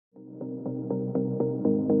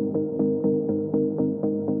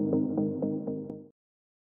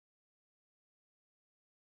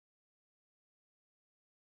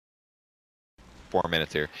4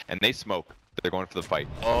 minutes here, and they smoke. They're going for the fight.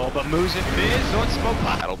 Oh, but Moose and Fizz don't smoke.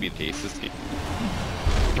 That'll be the case this game.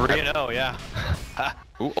 3-0, yeah.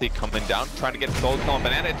 Ooh, they coming down, trying to get gold killing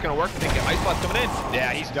Banana. It's gonna work. They get Ice Blast coming in.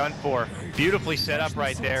 Yeah, he's done for. Beautifully set up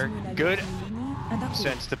right there. Good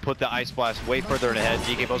sense to put the Ice Blast way further ahead.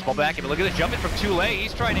 DK Bo's ball back. But look at the jumping from Tule.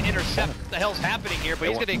 He's trying to intercept. What the hell's happening here? But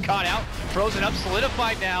he's gonna get caught out. Frozen up,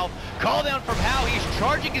 solidified now. Call down from How. He's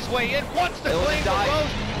charging his way in. Wants to claim the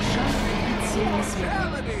Rose.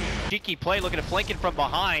 Cheeky play, looking to flank it from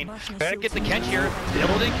behind. Better get the catch here.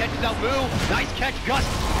 Ilden catches out Moo. Nice catch, Gus.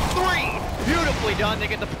 3! Beautifully done. They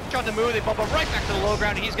get the push on the Moo. They bump him right back to the low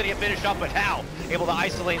ground, and he's going to get finished off. But How able to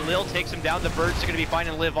isolate Lil, takes him down. The Birds are going to be fine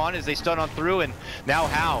and live on as they stun on through. And now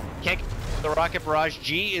How can't get the Rocket Barrage.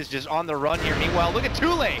 G is just on the run here. Meanwhile, look at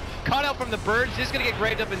Tule. Caught out from the Birds. This is going to get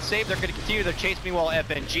graved up and saved. They're going to continue their chase. Meanwhile,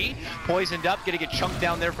 FNG poisoned up. Going to get chunked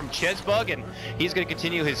down there from Chesbug, and he's going to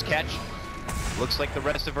continue his catch. Looks like the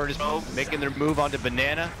rest of Virtus.Pro making their move onto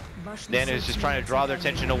Banana. Banana is just trying to draw their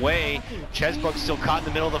attention away. Chesbug's still caught in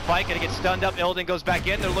the middle of the fight, gonna get stunned up. Ilden goes back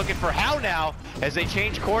in. They're looking for How now. As they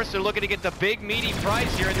change course, they're looking to get the big meaty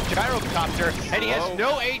prize here in the gyrocopter, and he has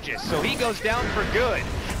no Aegis, so he goes down for good.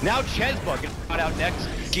 Now Chesbug is caught out next.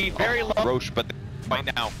 G very low. Roche, but right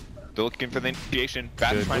now, they're looking for the initiation.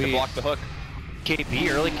 Bat's trying to block the hook. KP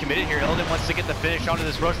early committed here. Ilden wants to get the finish onto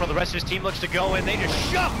this Roche while the rest of his team looks to go in. They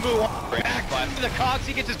just shove Moo back to the Cogs.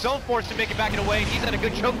 He gets his own force to make it back and away. He's had a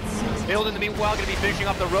good choke. Ilden, meanwhile, going to be finishing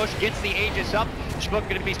off the Roche. Gets the Aegis up. Chesbug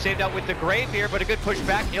going to be saved out with the Grave here, but a good push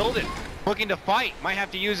back. Ilden looking to fight. Might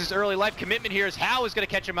have to use his early life commitment here as How is going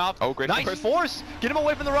to catch him out. Oh, great. Nice force. Get him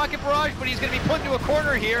away from the Rocket Barrage, but he's going to be put into a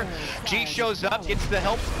corner here. G shows up, gets the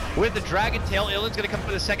help with the Dragon Tail. Ilden's going to come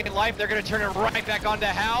for the second life. They're going to turn it right back onto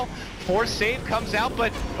How. Force save comes out,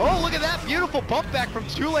 but oh, look at that beautiful bump back from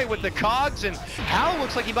Tule with the Cogs, and How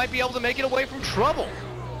looks like he might be able to make it away from trouble.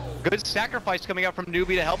 Good sacrifice coming out from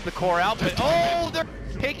NewBee to help the core out, but oh, they're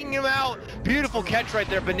taking him out. Beautiful catch right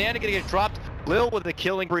there. Banana gonna get dropped. Lil with the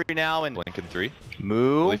killing spree now, and Blink in 3.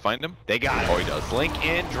 Moo. Will they find him? They got him. Oh, he does. Blink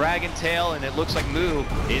in, Dragon Tail, and it looks like Moo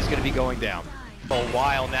is gonna be going down a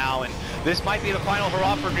while now, and this might be the final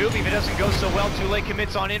hurrah for NewBee. If it doesn't go so well, Tule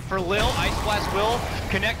commits on in for Lil. Ice Blast will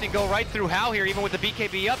connect and go right through How here, even with the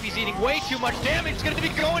BKB up. He's eating way too much damage. It's going to be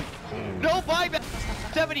going. No buyback.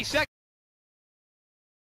 70 seconds.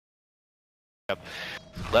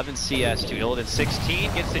 11 CS to Illidan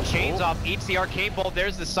 16. Gets the chains off, eats the arcane bolt.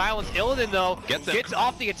 There's the silence. Illidan, though, gets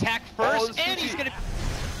off the attack first, and he's going to...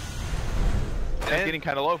 And getting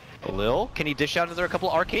kind of low. Lil, can he dish out another couple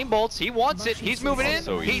arcane bolts? He wants it. He's moving in.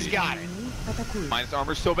 So he's got it. Minus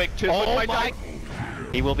armor's so big too. Oh my!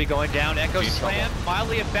 He will be going down. Echo Slam,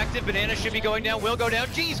 mildly effective. Banana should be going down. Will go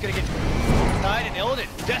down. G's gonna get tied, and Illidan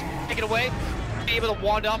just take it away. Be able to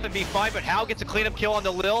wand off and be fine, but How gets a cleanup kill on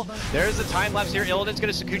the Lil. There's the time lapse here. Illidan's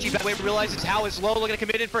gonna Sakuchi back away, realizes How is low. Looking to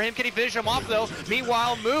commit it for him. Can he finish him off though?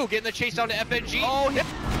 Meanwhile, Moo getting the chase down to FNG. Oh,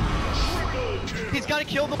 he's got to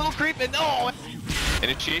kill the little creep, and oh.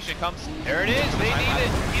 Initiation comes. There it is. They need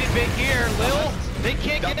it big here. Lil, they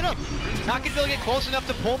can't get him. Not gonna be able to get close enough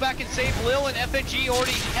to pull back and save Lil, and FNG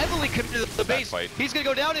already heavily committed to the base. He's gonna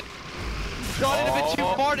go down and gone in a bit too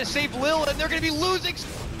far to save Lil, and they're gonna be losing.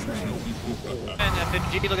 And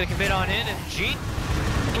FNG looking to commit on in, and G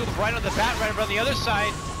move right on the bat, right on the other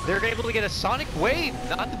side. They're able to get a Sonic Wave.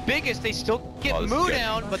 Not the biggest. They still get Moo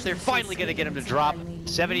down, but they're finally gonna get him to drop.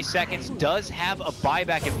 70 seconds, does have a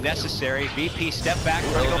buyback if necessary. VP step back,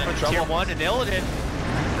 trying to go for the tier 1, and Illidan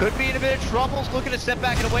could be in a bit of trouble, looking to step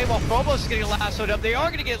back and away while Phobos is getting lassoed up. They are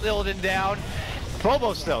going to get Illidan down.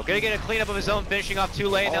 Phobos, though, going to get a cleanup of his own, finishing off too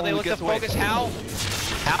late. Now they look to focus How.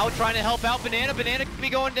 How trying to help out Banana. Banana could be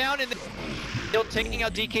going down, and still taking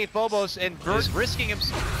out DK Phobos and risking him.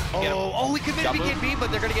 Oh, he committed BKB, but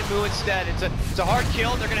they're going to get Moo instead. It's a hard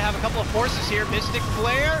kill. They're going to have a couple of forces here. Mystic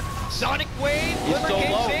Flare, Sonic Wave,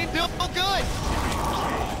 Livercade save, no good.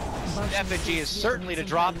 FNG is certainly to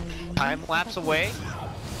drop. Time lapse away.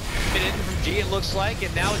 In from G, it looks like,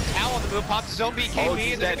 and now it's How on the move, pops his own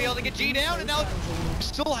BKB, and they're going to be able to get G down, and now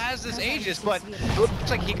still has this Aegis, but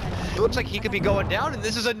it looks like he could be going down, and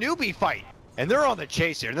this is a NewBee fight. And they're on the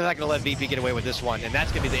chase here. They're not going to let VP get away with this one, and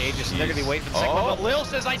that's going to be the Aegis, and they're going to be waiting for the second one, but Lil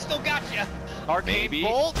says, I still got you. Arcane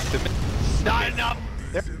Bolt, not enough.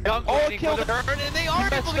 They're killed the turn, and they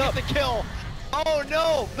are able to get the kill. Oh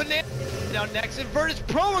no, Banana down next, and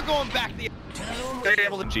Virtus.Pro are going back the... They're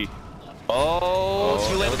able to G.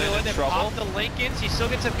 Too late to do it. They pop the Lincolns. He still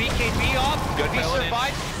gets a BKB off. He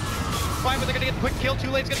survives. Fine, but they're going to get the quick kill. Too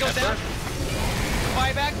late's going to go down.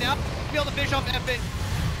 Buyback now. Be able to finish off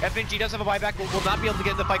FNG does have a buyback, but will not be able to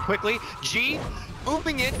get in the fight quickly. G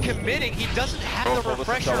moving in, committing. He doesn't have the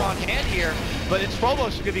refresher on hand here, but it's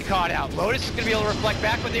Phobos who could be caught out. Lotus is going to be able to reflect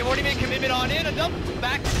back, but they've already made commitment on in. A double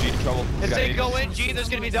back. G in trouble. As they go in, G, there's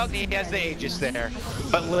going to be Doug, he has the Aegis there.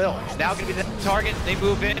 But Lil is now going to be the target. They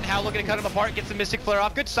move in. How looking to cut him apart, gets the Mystic Flare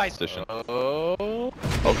off. Good sight. Oh,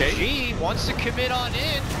 okay. G wants to commit on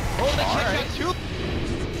in. Oh, they check out two.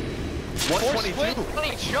 122 on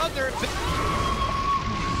each other.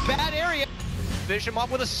 Bad area. Finish him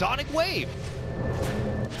off with a Sonic Wave.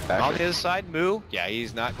 On his side, Moo. Yeah,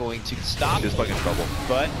 he's not going to stop. This bug in trouble.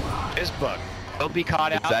 But this bug will be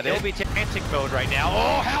caught out. He'll be tantic mode right now.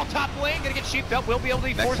 Oh, Hal top lane gonna get sheeped up. Will be able to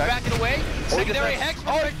be forced back and away. Secondary Hex.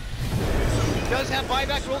 Oh, does have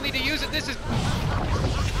buyback. We'll need to use it. This is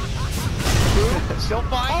Moo still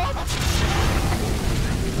fine.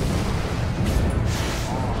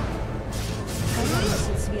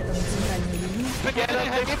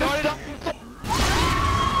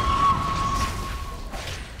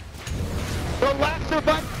 The last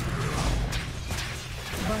survivor.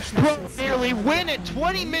 Pro nearly win it.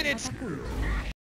 20 minutes.